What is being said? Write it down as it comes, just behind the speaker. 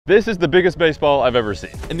This is the biggest baseball I've ever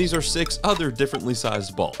seen. And these are 6 other differently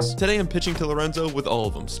sized balls. Today I'm pitching to Lorenzo with all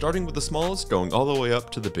of them, starting with the smallest, going all the way up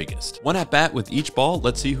to the biggest. 1 at bat with each ball.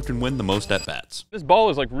 Let's see who can win the most at bats. This ball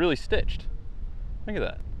is like really stitched. Look at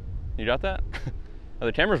that. You got that? Are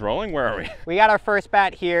the cameras rolling? Where are we? We got our first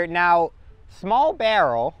bat here. Now, small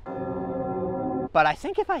barrel, but I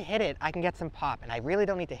think if I hit it, I can get some pop, and I really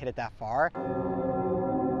don't need to hit it that far.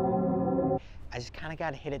 I just kind of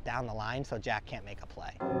got to hit it down the line so Jack can't make a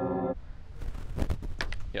play.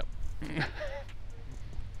 Yep.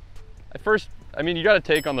 I mean, you got to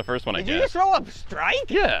take on the first one, I guess. Did you just throw a strike?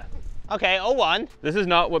 Yeah. Okay, 0-1. This is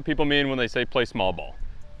not what people mean when they say play small ball.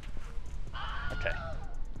 Okay.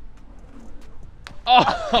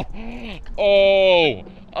 Oh,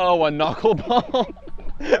 a knuckleball.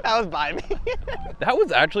 That was by me. That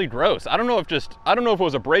was actually gross. I don't know if it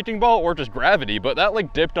was a breaking ball or just gravity, but that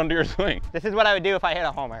like dipped under your swing. This is what I would do if I hit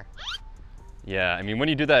a homer. Yeah, I mean, when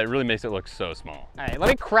you do that, it really makes it look so small. All right, let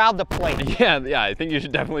me crowd the plate. Yeah, I think you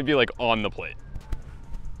should definitely be like on the plate.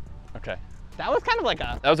 Okay. That was kind of like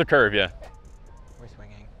a... That was a curve, yeah. We're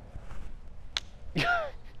swinging.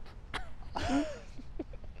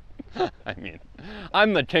 I mean,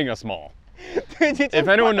 I'm the king of small. Dude, if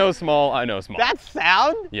anyone knows small, I know small. That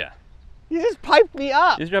sound? Yeah. You just piped me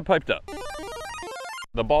up. You just got piped up.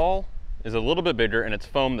 The ball is a little bit bigger and it's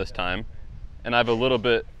foam this time, and I have a little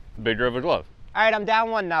bit bigger of a glove. All right, I'm down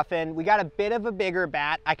 1-0. We got a bit of a bigger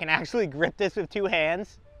bat. I can actually grip this with 2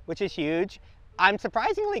 hands, which is huge. I'm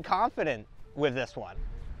surprisingly confident with this one.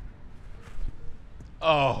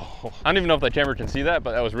 Oh, I don't even know if the camera can see that,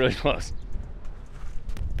 but that was really close.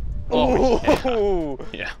 Oh,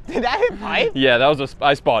 yeah. Did that hit pipe? Yeah, that was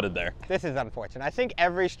I spotted there. This is unfortunate. I think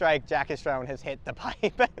every strike Jack has thrown has hit the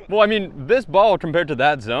pipe. Well, I mean, this ball compared to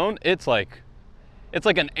that zone, it's like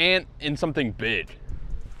an ant in something big.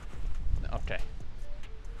 Okay.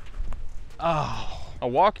 Oh, a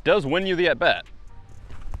walk does win you the at bat.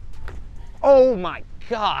 Oh my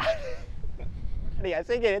God. I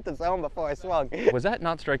think it hit the zone before I swung. Was that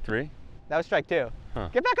not strike 3? That was strike 2. Huh.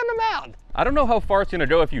 Get back on the mound. I don't know how far it's gonna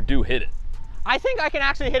go if you do hit it. I think I can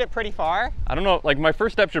actually hit it pretty far. I don't know, like my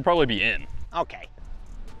first step should probably be in. Okay.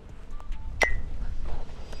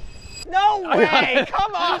 No way,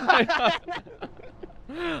 come on.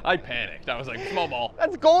 I panicked. I was like, small ball.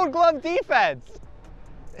 That's Gold Glove defense.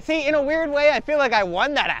 See, in a weird way, I feel like I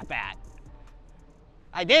won that at bat.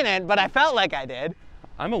 I didn't, but I felt like I did.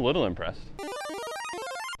 I'm a little impressed.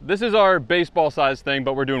 This is our baseball size thing,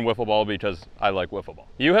 but we're doing wiffle ball because I like wiffle ball.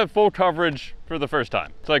 You have full coverage for the first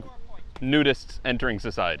time. It's like nudists entering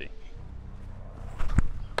society.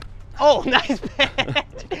 Oh, nice pitch.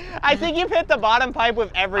 I think you've hit the bottom pipe with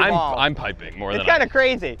every ball. I'm piping more than It's kind of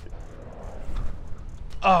crazy.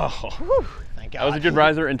 Oh, whew, thank God. That was a good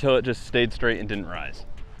riser until it just stayed straight and didn't rise.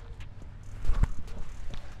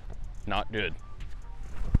 Not good.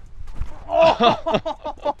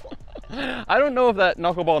 Oh. I don't know if that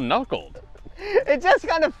knuckleball knuckled. It just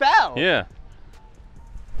kind of fell. Yeah.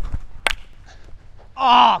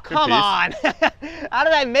 Oh, come on. How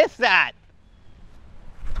did I miss that?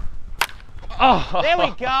 Oh. There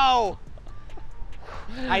we go.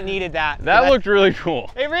 I needed that. That looked really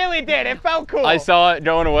cool. It really did. It felt cool. I saw it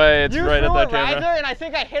going away. It's right at that camera. You threw a riser, and I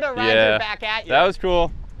think I hit a riser back at you. That was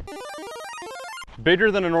cool.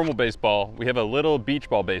 Bigger than a normal baseball, we have a little beach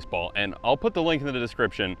ball baseball, and I'll put the link in the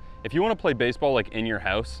description. If you want to play baseball like in your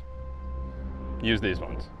house, use these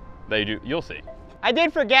ones. They do, you'll see. I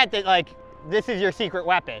did forget that like this is your secret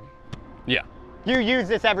weapon. Yeah. You use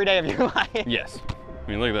this every day of your life. Yes.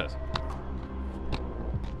 I mean, look at this.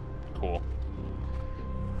 Cool.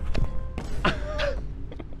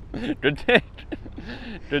 Good take.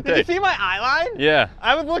 Good take. Did you see my eye line? Yeah.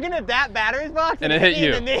 I was looking at that batter's box and it hit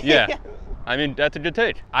you. Yeah. I mean, that's a good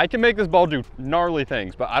take. I can make this ball do gnarly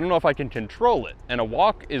things, but I don't know if I can control it. And a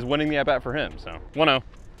walk is winning the at-bat for him, so 1-0. All right,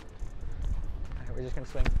 we're just gonna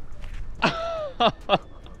swing.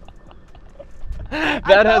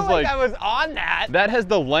 That has like I was on that. That has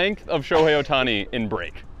the length of Shohei Ohtani in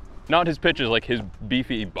break. Not his pitches, like his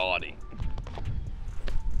beefy body.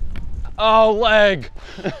 Oh, leg.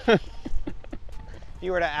 If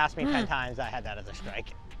you were to ask me 10 times, I had that as a strike.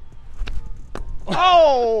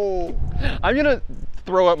 Oh! I'm gonna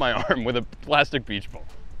throw out my arm with a plastic beach ball.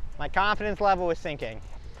 My confidence level is sinking.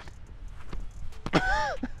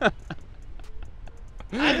 I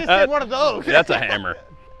just did one of those. That's a hammer.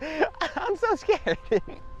 I'm so scared.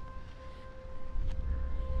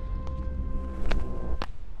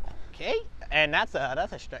 Okay, and that's a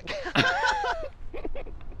strike.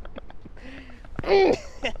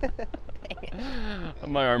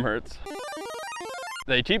 My arm hurts.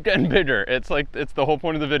 They keep getting bigger. It's like, it's the whole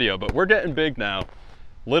point of the video, but we're getting big now.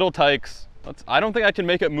 Little tykes. I don't think I can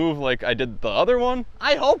make it move like I did the other one.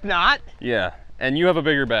 I hope not. Yeah, and you have a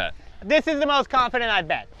bigger bat. This is the most confident I've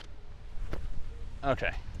been.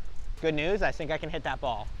 Okay. Good news, I think I can hit that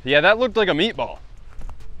ball. Yeah, that looked like a meatball.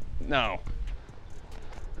 No.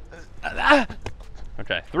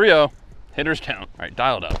 Okay, 3-0. Hitters count. All right,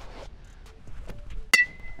 dial it up.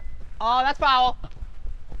 Oh, that's foul.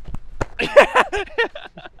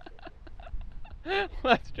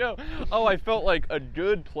 Let's go. Oh, I felt like a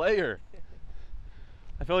good player.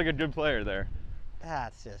 I felt like a good player there.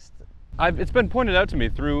 That's just... It's been pointed out to me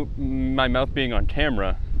through my mouth being on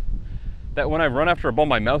camera that when I run after a ball,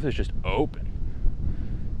 my mouth is just open.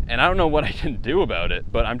 And I don't know what I can do about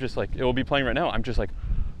it, but I'm just like, it will be playing right now. I'm just like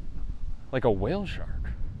a whale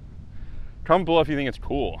shark. Comment below if you think it's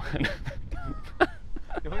cool.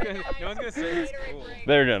 No one's gonna say it's cool.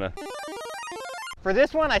 They're gonna. For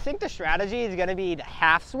this one, I think the strategy is gonna be to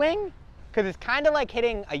half swing, because it's kind of like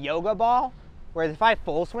hitting a yoga ball, whereas if I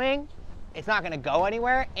full swing, it's not gonna go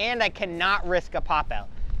anywhere, and I cannot risk a pop out.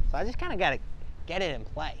 So I just kind of gotta get it in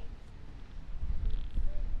play.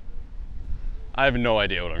 I have no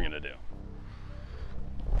idea what I'm gonna do.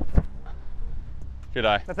 Good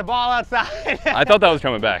eye. That's a ball outside. I thought that was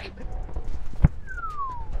coming back.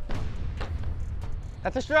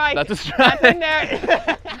 That's a strike. That's a strike. That's in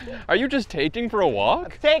there. Are you just taking for a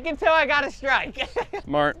walk? Take it till I got a strike.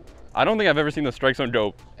 Smart. I don't think I've ever seen the strike zone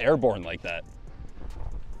go airborne like that.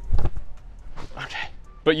 Okay.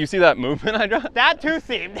 But you see that movement I got? That too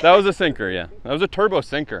seemed. That was a sinker, yeah. That was a turbo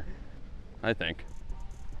sinker, I think.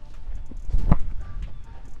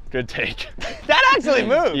 Good take. That actually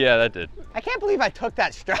moved. Yeah, that did. I can't believe I took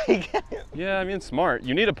that strike. Yeah, I mean, smart.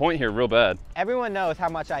 You need a point here real bad. Everyone knows how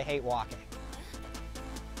much I hate walking.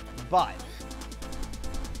 But.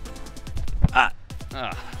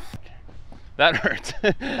 That hurts.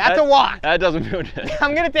 That's a walk. That doesn't feel good.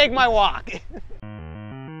 I'm gonna take my walk.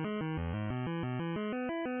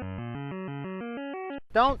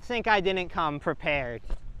 Don't think I didn't come prepared.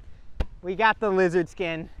 We got the lizard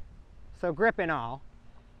skin, so grip and all.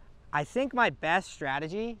 I think my best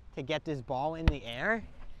strategy to get this ball in the air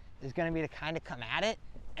is gonna be to kind of come at it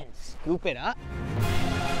and scoop it up.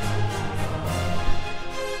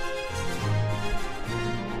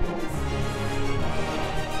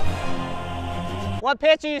 What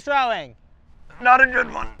pitch are you throwing? Not a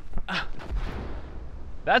good one.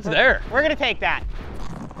 That's there. We're gonna take that.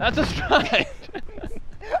 That's a strike.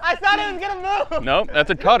 I thought it was gonna move. Nope,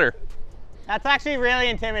 that's a cutter. That's actually really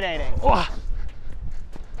intimidating.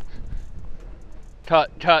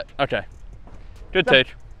 Cut. Okay. Good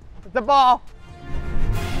take. It's the ball.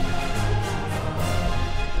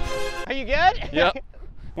 Are you good? Yep.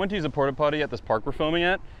 Went to use a porta potty at this park we're filming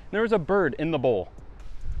at. And there was a bird in the bowl.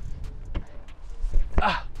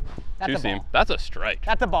 That's a Two-seam. ball. That's a strike.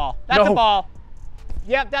 That's a ball. That's No. a ball.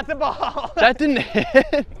 Yep, that's a ball. That didn't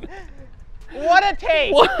hit. What a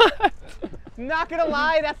take. What? Not gonna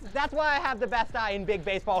lie, that's why I have the best eye in big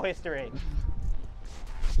baseball history.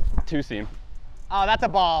 Two-seam. Oh, that's a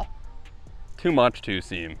ball. Too much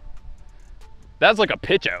two-seam. That's like a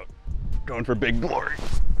pitch out. Going for big glory.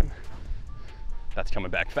 That's coming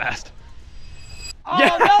back fast. Oh,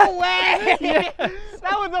 Yes! no way! Yes!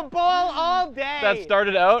 That was a ball all day. That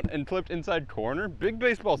started out and flipped inside corner. Big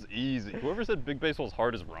baseball's easy. Whoever said big baseball's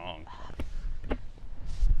hard is wrong.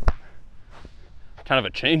 Kind of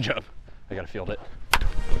a change-up. I gotta field it.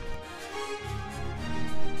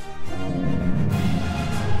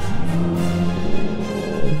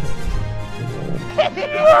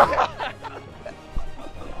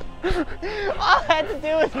 All I had to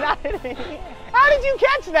do was not hit it. How did you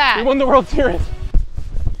catch that? We won the World Series.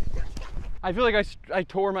 I feel like I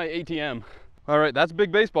tore my ATM. All right, that's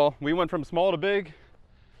big baseball. We went from small to big.